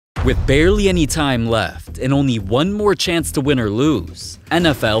With barely any time left and only one more chance to win or lose,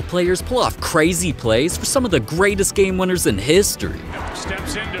 NFL players pull off crazy plays for some of the greatest game winners in history.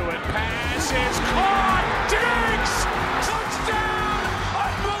 Steps into it, pass is caught, Diggs! Touchdown!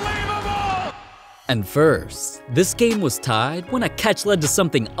 Unbelievable! And first, this game was tied when a catch led to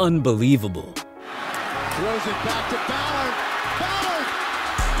something unbelievable. Throws it back to Ballard. Ballard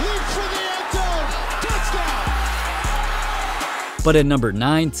leaps for the end zone. Touchdown! But at number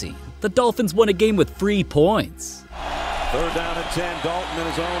 19, the Dolphins won a game with 3 points. Third down and 10, Dalton in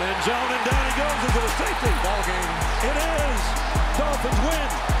his own end zone, and down he goes into the safety. Ball game. It is. Dolphins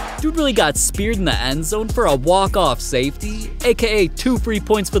win. Dude really got speared in the end zone for a walk-off safety, aka 2 free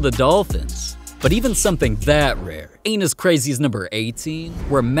points for the Dolphins. But even something that rare ain't as crazy as number 18,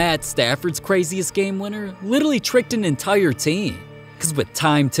 where Matt Stafford's craziest game winner literally tricked an entire team. Cause with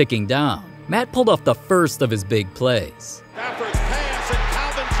time ticking down, Matt pulled off the first of his big plays. Stafford's pass and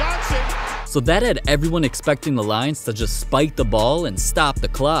Calvin Johnson. So that had everyone expecting the Lions to just spike the ball and stop the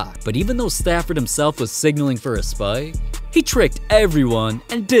clock. But even though Stafford himself was signaling for a spike, he tricked everyone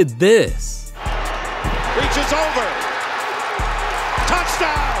and did this. Reaches over.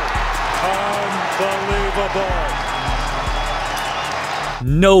 Touchdown! Unbelievable.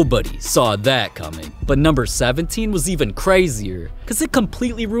 Nobody saw that coming. But number 17 was even crazier, because it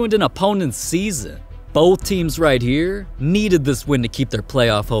completely ruined an opponent's season. Both teams right here needed this win to keep their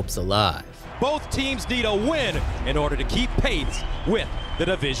playoff hopes alive. Both teams need a win in order to keep pace with the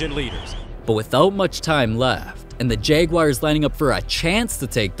division leaders. But without much time left, and the Jaguars lining up for a chance to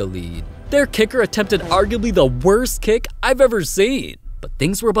take the lead, their kicker attempted arguably the worst kick I've ever seen. But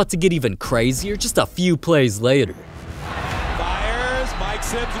things were about to get even crazier just a few plays later. Fires, Mike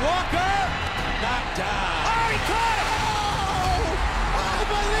Sims, Walker, knocked down. Oh, he caught it!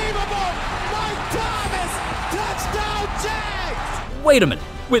 Unbelievable! Mike Thomas, touchdown, Jags! Wait a minute,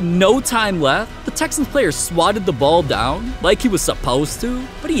 with no time left, the Texans player swatted the ball down like he was supposed to,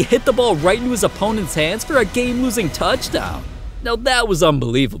 but he hit the ball right into his opponent's hands for a game-losing touchdown. Now that was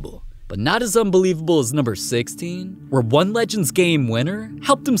unbelievable. But not as unbelievable as number 16, where one Legends game winner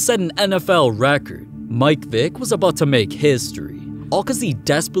helped him set an NFL record. Mike Vick was about to make history, all because he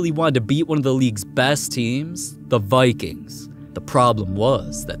desperately wanted to beat one of the league's best teams, the Vikings. The problem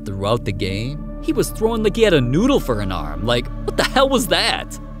was that throughout the game, he was throwing like he had a noodle for an arm. Like, what the hell was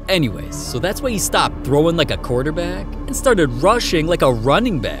that? Anyways, so that's why he stopped throwing like a quarterback and started rushing like a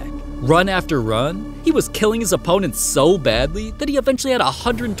running back. Run after run, he was killing his opponents so badly that he eventually had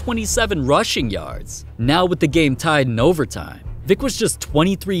 127 rushing yards. Now with the game tied in overtime, Vick was just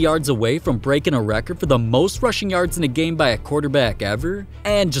 23 yards away from breaking a record for the most rushing yards in a game by a quarterback ever,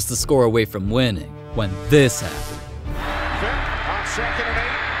 and just a score away from winning, when this happened. Vick on 2nd and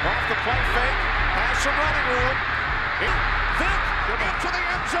 8, off the play fake, has some running room. Vick into the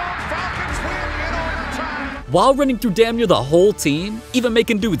end zone, Falcons win in overtime. While running through damn near the whole team, even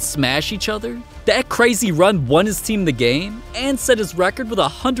making dudes smash each other, that crazy run won his team the game and set his record with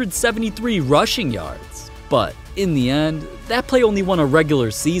 173 rushing yards. But in the end, that play only won a regular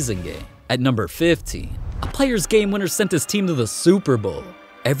season game. At number 15, a player's game winner sent his team to the Super Bowl.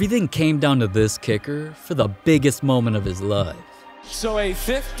 Everything came down to this kicker for the biggest moment of his life. So a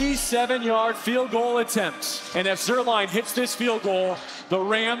 57-yard field goal attempt. And if Zerline hits this field goal, the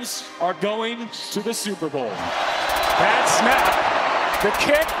Rams are going to the Super Bowl. Bad snap. The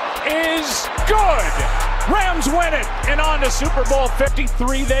kick is good. Rams win it. And on to Super Bowl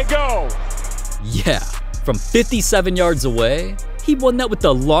 53 they go. Yeah, from 57 yards away, he won that with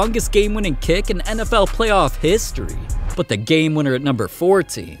the longest game-winning kick in NFL playoff history. But the game winner at number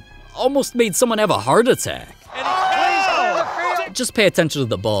 14 almost made someone have a heart attack. Just pay attention to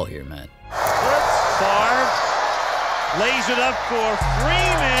the ball here, man. Favre lays it up for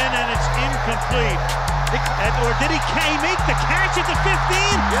Freeman, and it's incomplete. Or did he make the catch at the 15?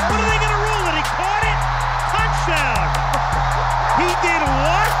 What are they going to rule it? He caught it? Touchdown! He did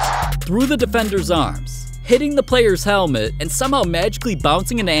what? Through the defender's arms, hitting the player's helmet, and somehow magically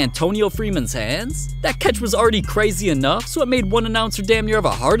bouncing into Antonio Freeman's hands? That catch was already crazy enough, so it made one announcer damn near have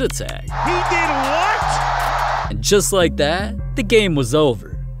a heart attack. He did what? And just like that, the game was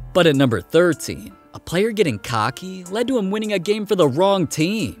over. But at number 13, a player getting cocky led to him winning a game for the wrong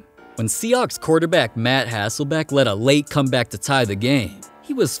team. When Seahawks quarterback Matt Hasselbeck led a late comeback to tie the game,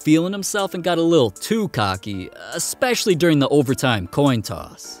 he was feeling himself and got a little too cocky, especially during the overtime coin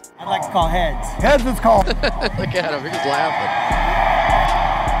toss. I'd like to call heads. Heads is called. Look at him, he's laughing.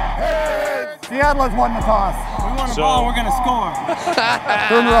 Heads! Seattle has won the toss. We want a ball, we're gonna score.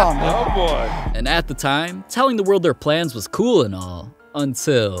 Turn around. Oh boy. And at the time, telling the world their plans was cool and all,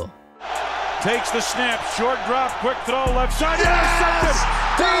 until... Takes the snap, short drop, quick throw, left side, intercepted!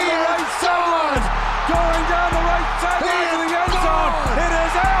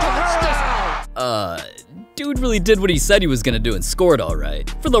 really did what he said he was gonna do and scored alright.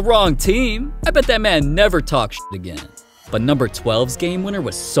 For the wrong team, I bet that man never talks shit again. But number 12's game winner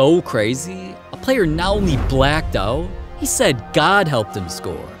was so crazy, a player not only blacked out, he said God helped him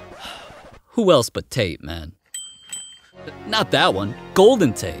score. Who else but Tate, man? Not that one,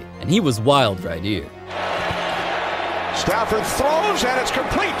 Golden Tate, and he was wild right here. Stafford throws, and it's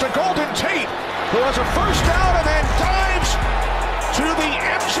complete to Golden Tate, who has a first down and then dives to the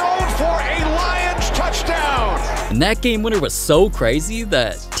end zone for a Lions touchdown. And that game winner was so crazy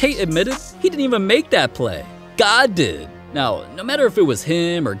that Tate admitted he didn't even make that play. God did. Now, no matter if it was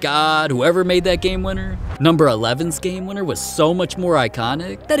him or God, whoever made that game winner, number 11's game winner was so much more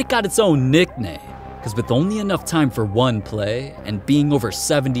iconic that it got its own nickname. Because with only enough time for one play and being over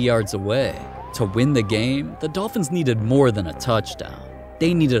 70 yards away, to win the game, the Dolphins needed more than a touchdown.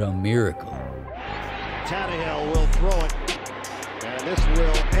 They needed a miracle. Tannehill will throw it, and this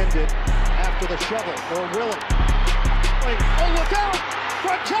will end it after the shovel, or will it? Wait, oh, look out!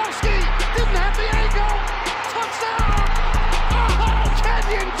 Gronkowski didn't have the angle! Touchdown! Oh,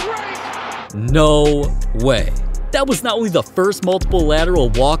 Kenyon Drake! No way. That was not only the first multiple lateral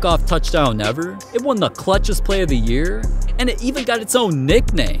walk-off touchdown ever, it won the clutchest play of the year, and it even got its own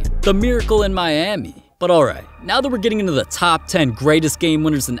nickname, the Miracle in Miami. But alright, now that we're getting into the top 10 greatest game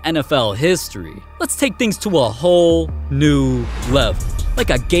winners in NFL history, let's take things to a whole new level. Like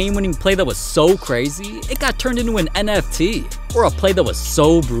a game-winning play that was so crazy, it got turned into an NFT. Or a play that was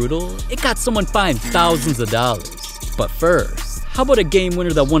so brutal, it got someone fined thousands of dollars. But first, how about a game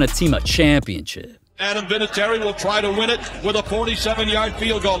winner that won a team a championship? Adam Vinatieri will try to win it with a 47-yard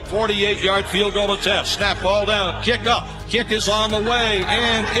field goal, 48-yard field goal attempt. Snap, ball down, kick up. Kick is on the way,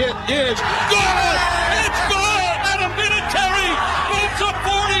 and it is good! It's good! Adam Vinatieri moves a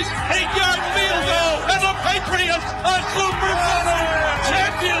 48-yard field goal, and the Patriots are Super Bowl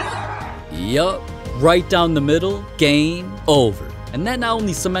champions! Yup, right down the middle, game over. And that not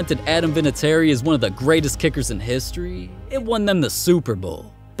only cemented Adam Vinatieri as one of the greatest kickers in history, it won them the Super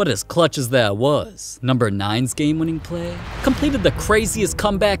Bowl. But as clutch as that was, number 9's game-winning play completed the craziest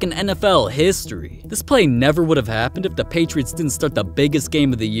comeback in NFL history. This play never would have happened if the Patriots didn't start the biggest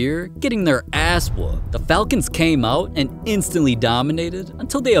game of the year, getting their ass whooped. The Falcons came out and instantly dominated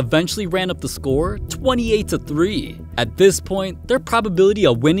until they eventually ran up the score 28-3. At this point, their probability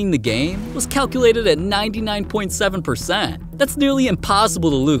of winning the game was calculated at 99.7%. That's nearly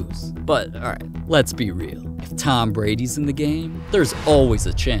impossible to lose. But alright, let's be real. If Tom Brady's in the game, there's always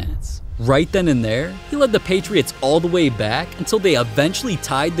a chance. Right then and there, he led the Patriots all the way back until they eventually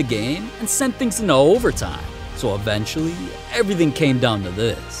tied the game and sent things into overtime. So eventually, everything came down to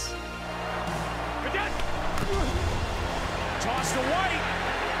this. Toss to White.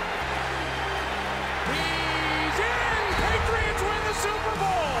 He's in! Patriots win the Super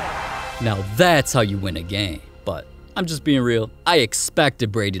Bowl! Now that's how you win a game. But I'm just being real, I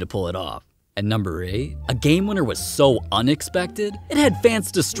expected Brady to pull it off. At number 8, a game winner was so unexpected, it had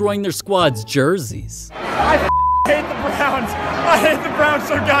fans destroying their squad's jerseys. I hate the Browns. I hate the Browns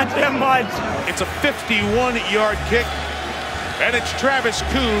so goddamn much. It's a 51-yard kick, and it's Travis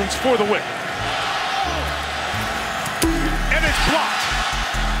Coons for the win. And it's blocked.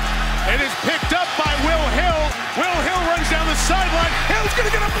 It is picked up by Will Hill. Will Hill runs down the sideline. Hill's going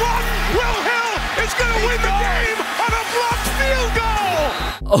to get a block. Will Hill is going to win the game on a blocked field goal.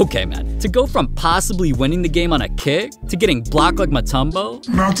 Okay, man, to go from possibly winning the game on a kick to getting blocked like Mutombo,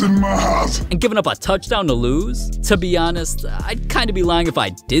 not in my house, and giving up a touchdown to lose, to be honest, I'd kind of be lying if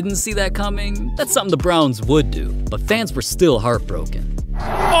I didn't see that coming. That's something the Browns would do, but fans were still heartbroken. Oh!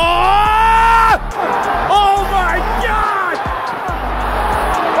 Oh my God!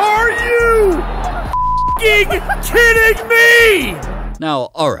 Are you kidding me? Now,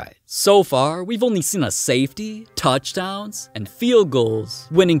 alright, so far, we've only seen a safety, touchdowns, and field goals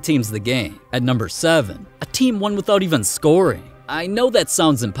winning teams the game. At number 7, a team won without even scoring. I know that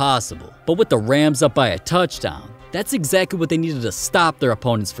sounds impossible, but with the Rams up by a touchdown, that's exactly what they needed to stop their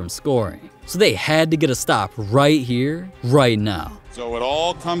opponents from scoring. So they had to get a stop right here, right now. So it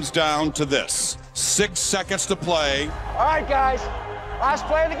all comes down to this. 6 seconds to play. All right, guys. Last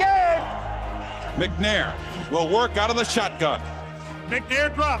play of the game. McNair will work out of the shotgun.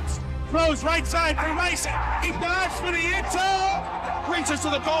 McNair drops. Throws right side for Mason. He dives for the end zone. Reaches to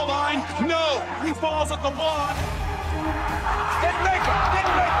the goal line. No, he falls at the 1. Didn't make it.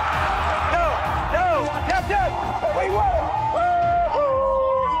 Didn't make it. No. Captain. We won.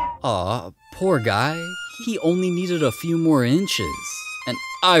 Aw, poor guy. He only needed a few more inches. And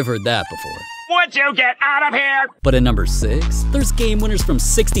I've heard that before. Would you get out of here? But at number 6, there's game winners from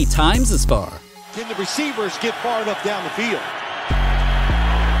 60 times as far. Can the receivers get far enough down the field?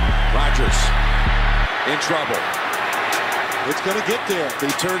 Rodgers in trouble. It's going to get there.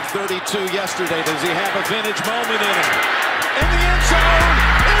 He turned 32 yesterday. Does he have a vintage moment in him? In the end zone,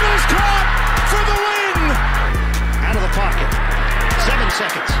 it is caught for the win. Out of the pocket. 7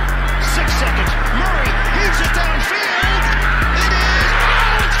 seconds. 6 seconds. Murray heaves it downfield. It is.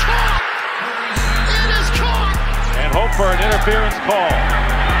 Oh, it's caught. It is caught. And hope for an interference call.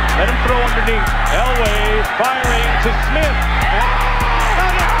 Let him throw underneath. Elway firing to Smith.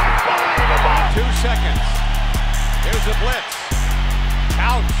 2 seconds. Here's the blitz.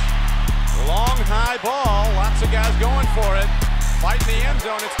 Out. Long high ball. Lots of guys going for it. Fight in the end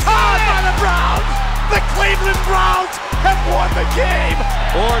zone. It's caught by the Browns. The Cleveland Browns have won the game.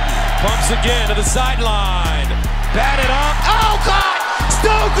 Orton pumps again to the sideline. Batted up. Oh, God!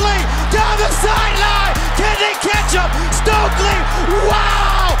 Stokely down the sideline. Can they catch him? Stokely.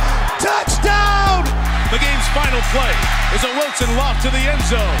 Wow! Touchdown! The game's final play is a Wilson loft to the end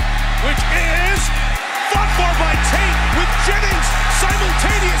zone, which is fought for by Tate with Jennings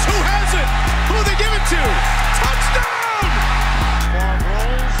simultaneous. Who has it? Who do they give it to? Touchdown! Ball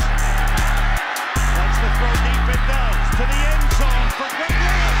rolls. Wants to throw deep, it does. To the end zone for Greg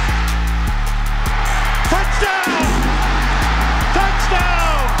Lewis. Touchdown!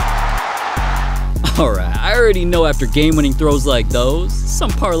 Touchdown! Alright, I already know after game-winning throws like those,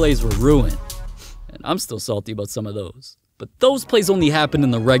 some parlays were ruined. And I'm still salty about some of those. But those plays only happened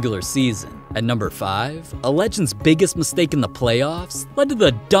in the regular season. At number 5, a legend's biggest mistake in the playoffs led to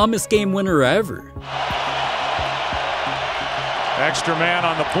the dumbest game winner ever. Extra man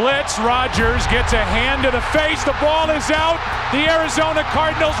on the blitz. Rodgers gets a hand to the face. The ball is out. The Arizona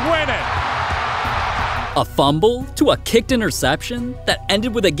Cardinals win it. A fumble to a kicked interception that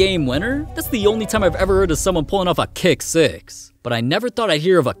ended with a game winner? That's the only time I've ever heard of someone pulling off a kick 6. But I never thought I'd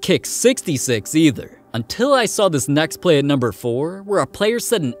hear of a kick 66 either. Until I saw this next play at number 4, where a player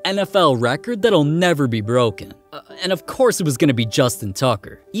set an NFL record that'll never be broken. And of course it was gonna be Justin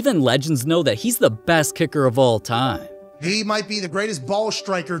Tucker. Even legends know that he's the best kicker of all time. He might be the greatest ball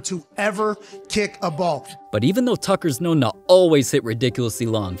striker to ever kick a ball. But even though Tucker's known to always hit ridiculously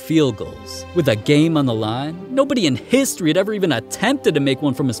long field goals, with a game on the line, nobody in history had ever even attempted to make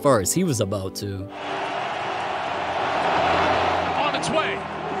one from as far as he was about to. On its way.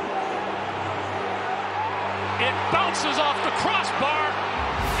 It bounces off the crossbar,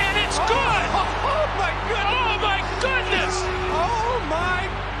 and it's good! Oh, my goodness! Oh, my goodness! Oh, my...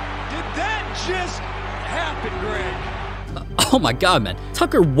 Did that just happen, Greg? Oh my god, man.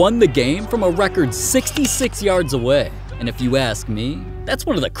 Tucker won the game from a record 66 yards away. And if you ask me, that's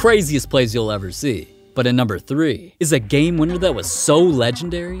one of the craziest plays you'll ever see. But at number 3 is a game winner that was so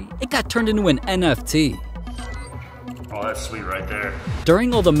legendary, it got turned into an NFT. Oh, that's sweet right there.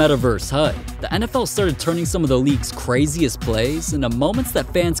 During all the metaverse hype, the NFL started turning some of the league's craziest plays into moments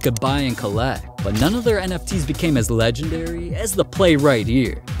that fans could buy and collect. But none of their NFTs became as legendary as the play right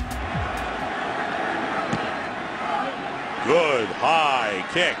here. Good high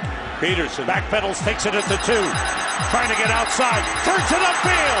kick. Peterson backpedals, takes it at the 2. Trying to get outside. Turns it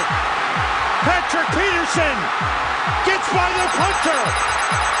upfield. Patrick Peterson gets by the punter.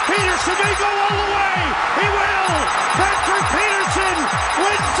 Peterson may go all the way. He will. Patrick Peterson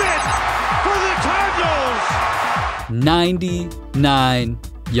wins it for the Cardinals. 99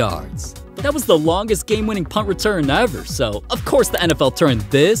 yards. That was the longest game-winning punt return ever, so of course the NFL turned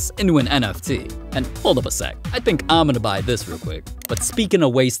this into an NFT. And hold up a sec, I think I'm gonna buy this real quick. But speaking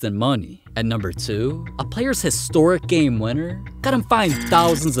of wasting money, at number 2, a player's historic game winner got him fined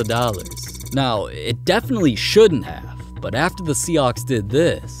thousands of dollars. Now, it definitely shouldn't have, but after the Seahawks did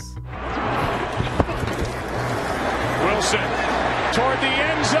this. Wilson toward the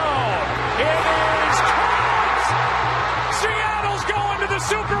end zone. It is caught! Seattle's going to the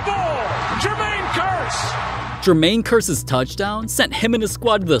Super Bowl! Jermaine Kearse! Jermaine Kearse's touchdown sent him and his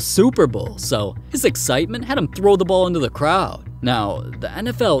squad to the Super Bowl, so his excitement had him throw the ball into the crowd. Now, the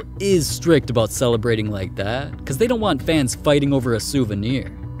NFL is strict about celebrating like that, because they don't want fans fighting over a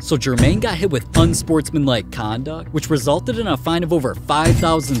souvenir. So Jermaine got hit with unsportsmanlike conduct, which resulted in a fine of over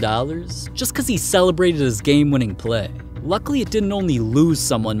 $5,000 just because he celebrated his game-winning play. Luckily, it didn't only lose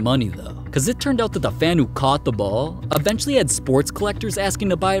someone money though, because it turned out that the fan who caught the ball eventually had sports collectors asking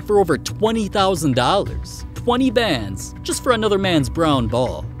to buy it for over $20,000. 20 bands just for another man's brown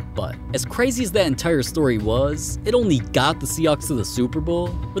ball. But as crazy as that entire story was, it only got the Seahawks to the Super Bowl,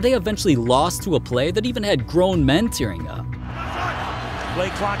 where they eventually lost to a play that even had grown men tearing up. Play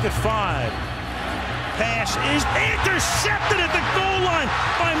clock at 5. Pass is intercepted at the goal line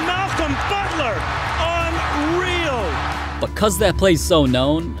by Malcolm Butler. Unreal. But cause that play's so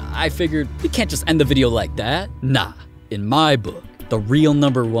known, I figured we can't just end the video like that. Nah, in my book, The real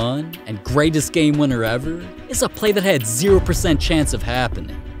 #1 and greatest game winner ever is a play that had 0% chance of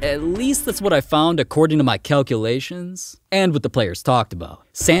happening. At least that's what I found according to my calculations and what the players talked about.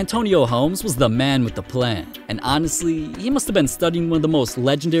 Santonio Holmes was the man with the plan, and honestly, he must have been studying one of the most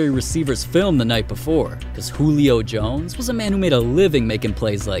legendary receivers filmed the night before, because Julio Jones was a man who made a living making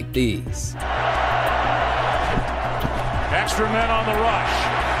plays like these. Extra men on the rush.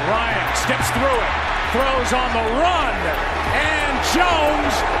 Ryan steps through it, throws on the run, and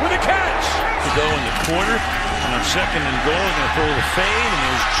Jones with a catch. To go in the corner, and on 2nd and goal, they're going to throw the fade, and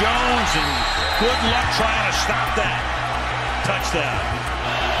there's Jones, and good luck trying to stop that. Touchdown.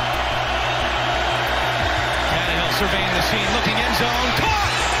 Tannehill surveying the scene, looking end zone, caught!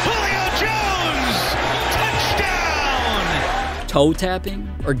 Julio Jones! Touchdown! Toe tapping,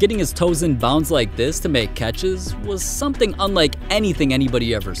 or getting his toes in bounds like this to make catches, was something unlike anything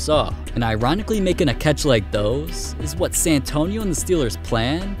anybody ever saw. And ironically, making a catch like those is what Santonio and the Steelers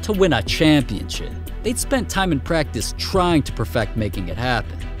planned to win a championship. They'd spent time in practice trying to perfect making it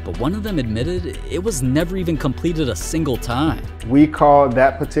happen, but one of them admitted it was never even completed a single time. We called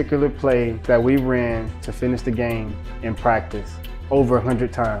that particular play that we ran to finish the game in practice over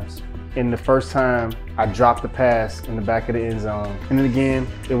 100 times. And the first time, I dropped the pass in the back of the end zone. And then again,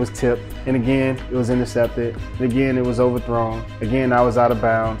 it was tipped. And again, it was intercepted. And again, it was overthrown. Again, I was out of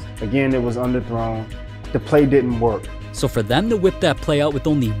bounds. Again, it was underthrown. The play didn't work. So for them to whip that play out with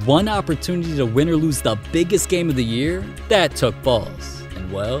only one opportunity to win or lose the biggest game of the year, that took balls.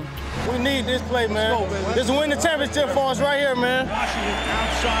 And well, we need this play, man. This win the championship for us right here, man. Washington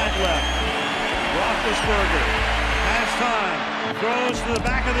outside left. Roethlisberger has time. Throws to the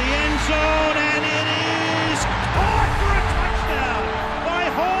back of the end zone, and it is caught for a touchdown by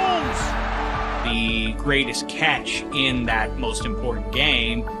Holmes. The greatest catch in that most important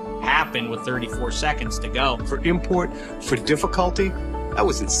game happened with 34 seconds to go. For import, for difficulty, that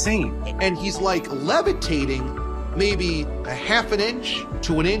was insane. And he's like levitating maybe a half an inch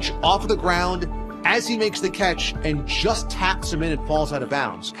to an inch off of the ground as he makes the catch and just taps him in and falls out of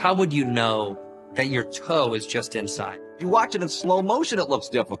bounds. How would you know that your toe is just inside? You watch it in slow motion, it looks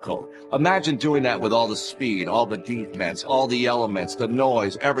difficult. Imagine doing that with all the speed, all the defense, all the elements, the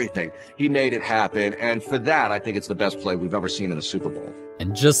noise, everything. He made it happen, and for that, I think it's the best play we've ever seen in the Super Bowl.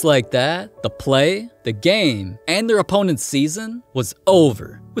 And just like that, the play, the game, and their opponent's season was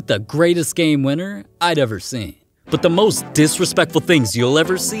over with the greatest game winner I'd ever seen. But the most disrespectful things you'll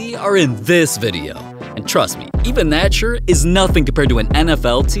ever see are in this video. And trust me, even that shirt is nothing compared to an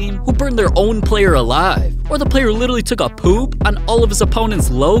NFL team who burned their own player alive, or the player literally took a poop on all of his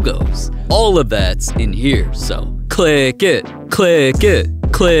opponent's logos. All of that's in here, so click it, click it,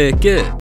 click it.